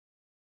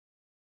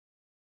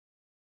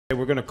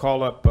We're going to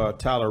call up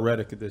Tyler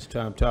Reddick at this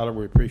time. Tyler,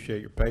 we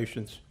appreciate your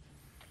patience.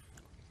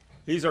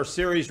 He's our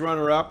series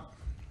runner-up,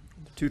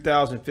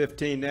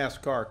 2015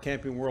 NASCAR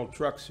Camping World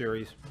Truck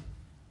Series.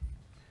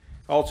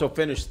 Also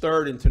finished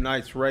third in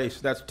tonight's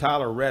race. That's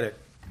Tyler Reddick.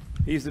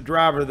 He's the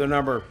driver of the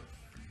number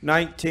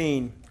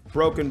 19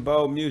 Broken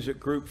Bow Music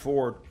Group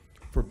Ford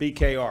for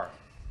BKR.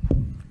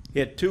 He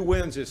had 2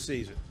 wins this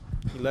season.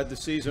 He led the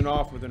season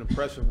off with an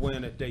impressive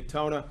win at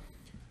Daytona.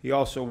 He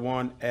also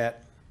won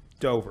at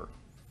Dover.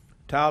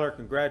 Tyler,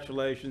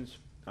 congratulations.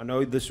 I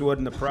know this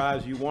wasn't the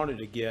prize you wanted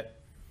to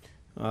get,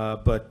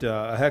 but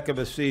a heck of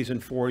a season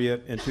for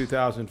you in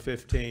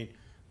 2015.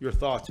 Your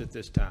thoughts at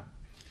this time?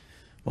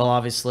 Well,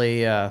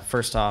 obviously,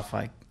 first off,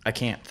 I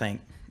can't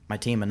thank my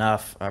team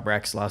enough.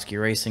 Brad Keselowski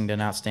Racing did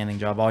an outstanding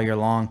job all year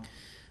long.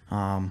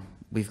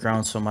 We've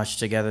grown so much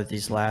together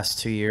these last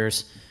 2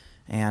 years.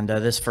 And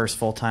this first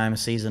full-time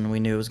season, we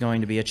knew it was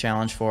going to be a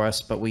challenge for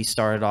us, but we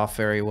started off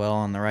very well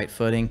on the right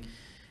footing.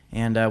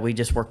 And we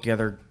just worked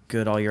together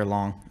good all year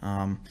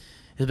long.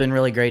 It's been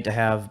really great to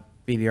have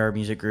BBR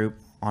Music Group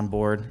on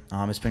board.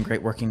 It's been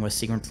great working with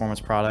Sequent Performance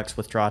Products,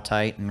 with Draw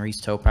Tight and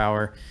Reese Tow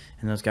Power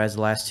and those guys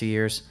the last 2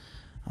 years.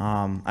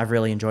 I've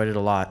really enjoyed it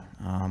a lot.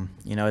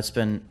 You know,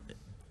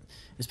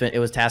 it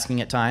was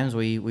tasking at times.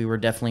 We were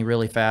definitely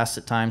really fast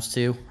at times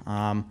too.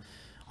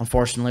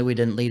 Unfortunately, we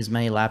didn't lead as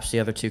many laps as the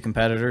other 2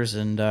 competitors,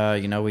 and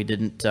you know, we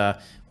didn't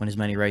win as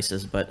many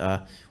races. But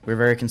we were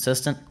very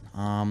consistent.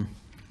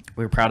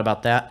 We were proud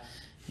about that,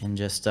 and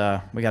just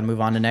we got to move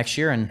on to next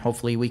year, and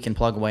hopefully we can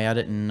plug away at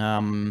it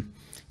and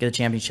get a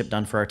championship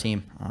done for our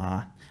team.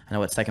 I know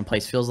what second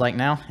place feels like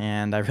now,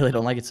 and I really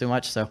don't like it too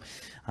much. So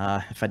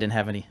if I didn't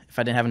have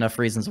enough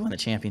reasons to win the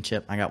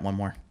championship, I got one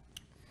more.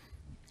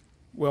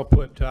 Well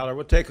put, Tyler.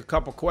 We'll take a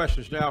couple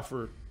questions now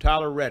for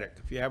Tyler Reddick.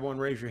 If you have one,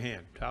 raise your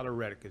hand. Tyler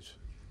Reddick is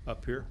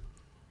up here.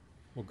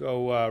 We'll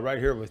go right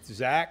here with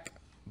Zach,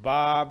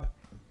 Bob,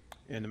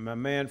 and my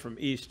man from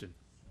Easton.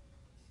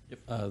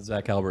 Yep.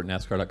 Zach Albert,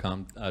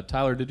 NASCAR.com.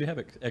 Tyler, did you have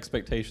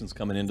expectations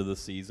coming into the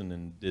season,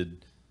 and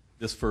did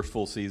this first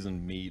full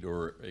season meet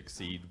or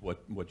exceed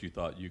what you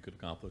thought you could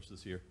accomplish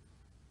this year?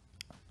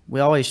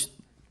 We always,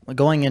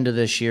 going into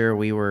this year,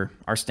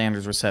 our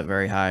standards were set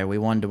very high. We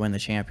wanted to win the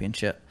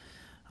championship.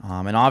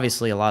 And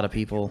obviously I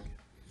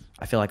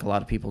feel like a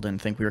lot of people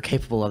didn't think we were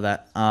capable of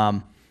that.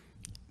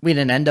 We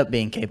didn't end up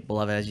being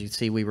capable of it. As you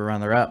see, we were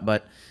runner-up,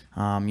 but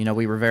you know,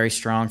 we were very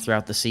strong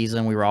throughout the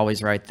season. We were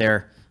always right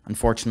there.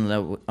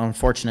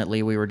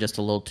 Unfortunately, we were just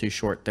a little too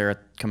short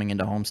there coming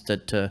into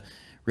Homestead to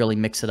really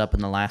mix it up in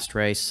the last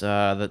race.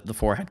 The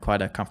 4 had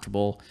quite a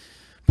comfortable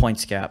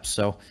points gap,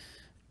 so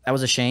that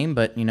was a shame.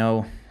 But you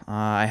know,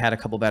 I had a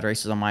couple bad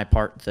races on my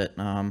part that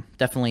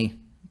definitely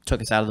took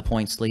us out of the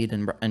points lead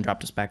and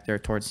dropped us back there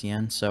towards the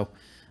end. So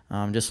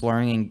just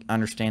learning and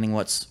understanding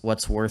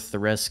what's worth the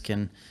risk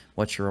and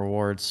what's your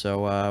reward.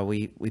 So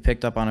we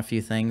picked up on a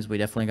few things. We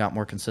definitely got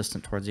more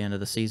consistent towards the end of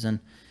the season.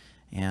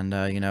 And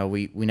you know,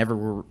 we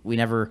never,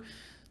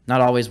 not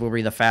always were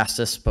we the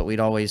fastest, but we'd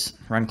always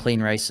run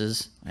clean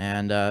races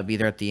and be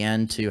there at the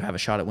end to have a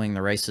shot at winning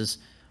the races.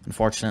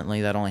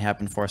 Unfortunately, that only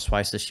happened for us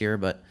twice this year,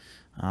 but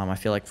I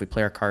feel like if we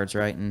play our cards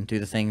right and do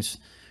the things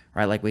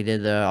right like we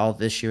did all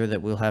this year,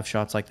 that we'll have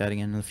shots like that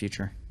again in the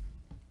future.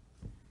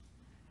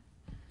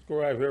 Let's go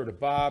right here to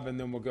Bob, and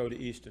then we'll go to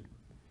Easton.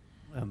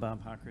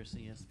 Bob Hawkers,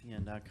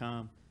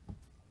 ESPN.com.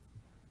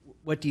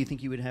 What do you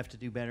think you would have to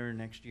do better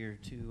next year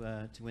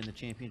to win the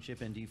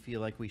championship, and do you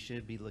feel like we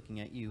should be looking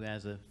at you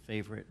as a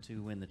favorite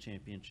to win the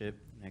championship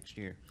next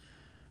year?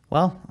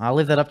 Well, I'll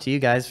leave that up to you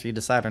guys if you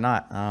decide or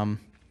not. You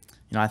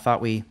know, I thought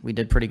we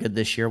did pretty good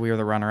this year. We were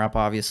the runner-up,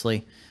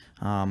 obviously.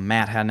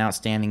 Matt had an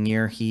outstanding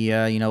year. He,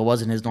 you know,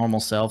 wasn't his normal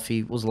self.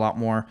 He was a lot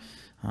more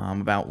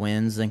about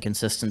wins than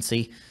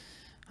consistency.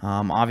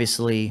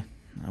 Obviously,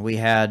 I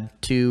had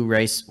 2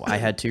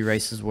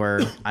 races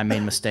where I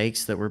made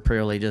mistakes that were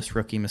purely just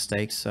rookie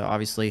mistakes. So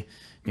obviously,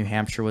 New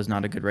Hampshire was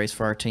not a good race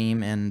for our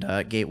team, and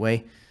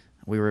Gateway,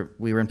 we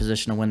were in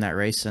position to win that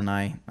race, and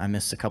I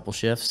missed a couple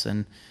shifts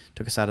and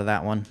took us out of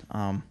that one.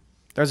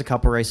 There's a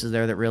couple races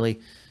there that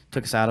really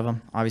took us out of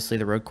them. Obviously,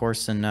 the road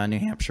course in New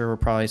Hampshire were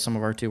probably some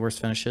of our 2 worst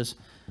finishes.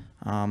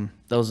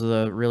 Those are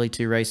the really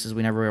 2 races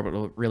we never were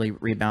able to really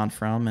rebound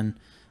from, and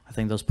I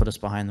think those put us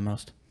behind the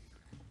most.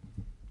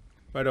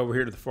 Right over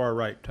here to the far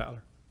right,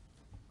 Tyler.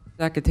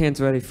 Zach Catan's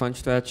ready, Fun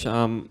Stretch. He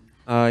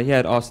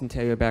had Austin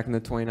Taylor back in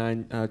the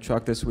 29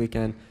 truck this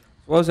weekend.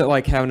 What was it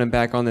like having him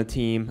back on the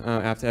team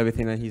after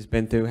everything that he's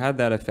been through? How did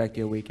that affect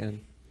your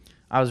weekend?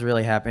 I was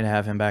really happy to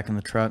have him back in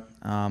the truck.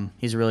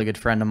 He's a really good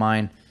friend of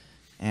mine,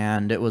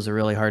 and it was a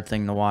really hard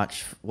thing to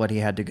watch what he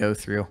had to go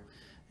through.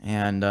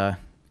 And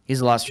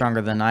he's a lot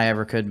stronger than I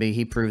ever could be.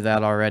 He proved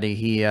that already.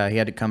 He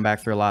had to come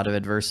back through a lot of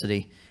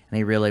adversity, and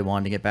he really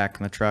wanted to get back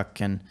in the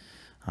truck. And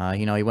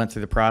you know, he went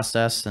through the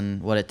process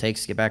and what it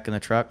takes to get back in the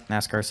truck.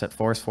 NASCAR set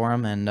force for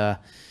him, and you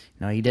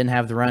know, he didn't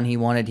have the run he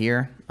wanted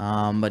here,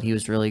 but he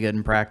was really good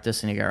in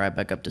practice, and he got right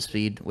back up to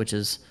speed, which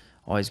is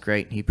always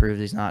great. He proved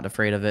he's not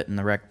afraid of it, and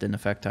the wreck didn't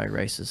affect how he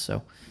races.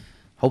 So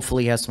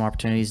hopefully he has some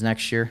opportunities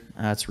next year.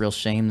 It's a real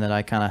shame that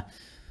I kind of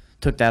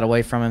took that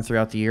away from him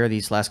throughout the year.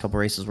 These last couple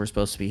races were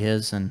supposed to be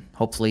his, and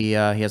hopefully he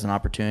has an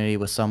opportunity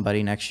with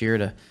somebody next year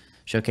to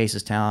showcase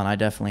his talent. I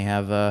definitely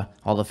have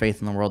all the faith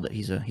in the world that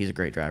he's a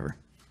great driver.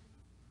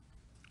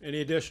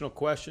 Any additional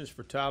questions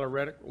for Tyler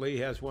Reddick? Lee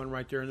has one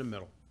right there in the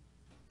middle.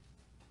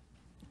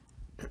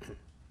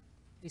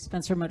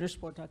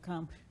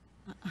 SpencerMotorsport.com.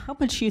 How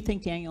much do you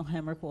think Daniel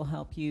Hemrick will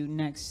help you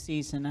next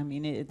season? I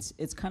mean,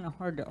 it's kind of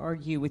hard to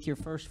argue with your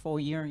first full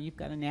year. You've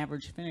got an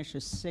average finish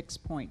of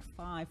 6.5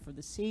 for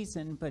the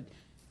season, but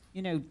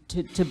you know,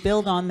 to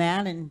build on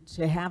that and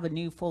to have a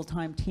new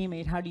full-time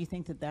teammate, how do you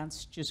think that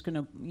that's just going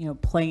to, you know,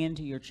 play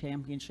into your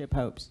championship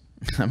hopes?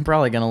 I'm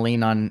probably going to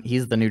lean on,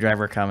 he's the new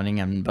driver coming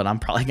in, but I'm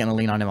probably going to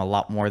lean on him a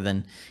lot more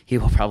than he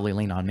will probably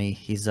lean on me.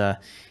 He's done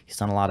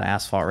a lot of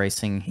asphalt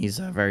racing. He's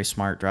a very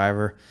smart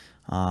driver,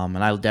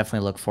 and I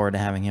definitely look forward to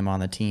having him on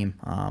the team.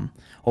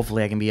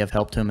 Hopefully I can be of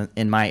help to him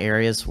in my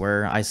areas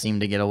where I seem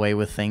to get away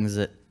with things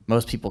that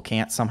most people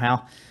can't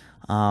somehow.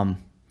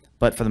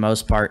 But for the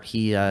most part,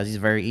 he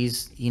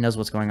knows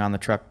what's going on in the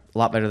truck a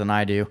lot better than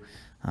I do.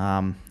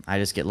 I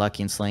just get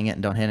lucky and sling it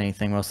and don't hit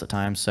anything most of the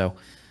time. So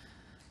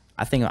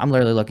I think I'm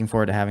really looking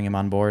forward to having him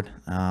on board.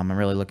 I'm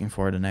really looking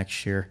forward to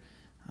next year.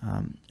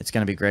 It's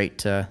going to be great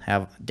to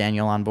have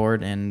Daniel on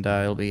board, and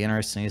it'll be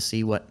interesting to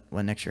see what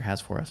next year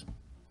has for us.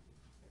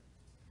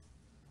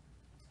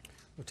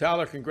 Well,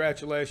 Tyler,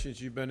 congratulations.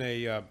 You've been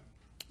a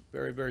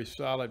very, very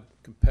solid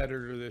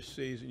competitor this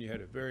season. You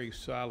had a very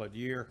solid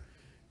year,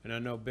 and I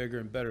know bigger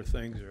and better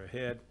things are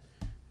ahead.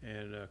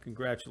 And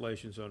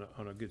congratulations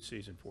on a good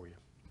season for you.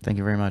 Thank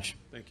you very much.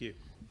 Thank you.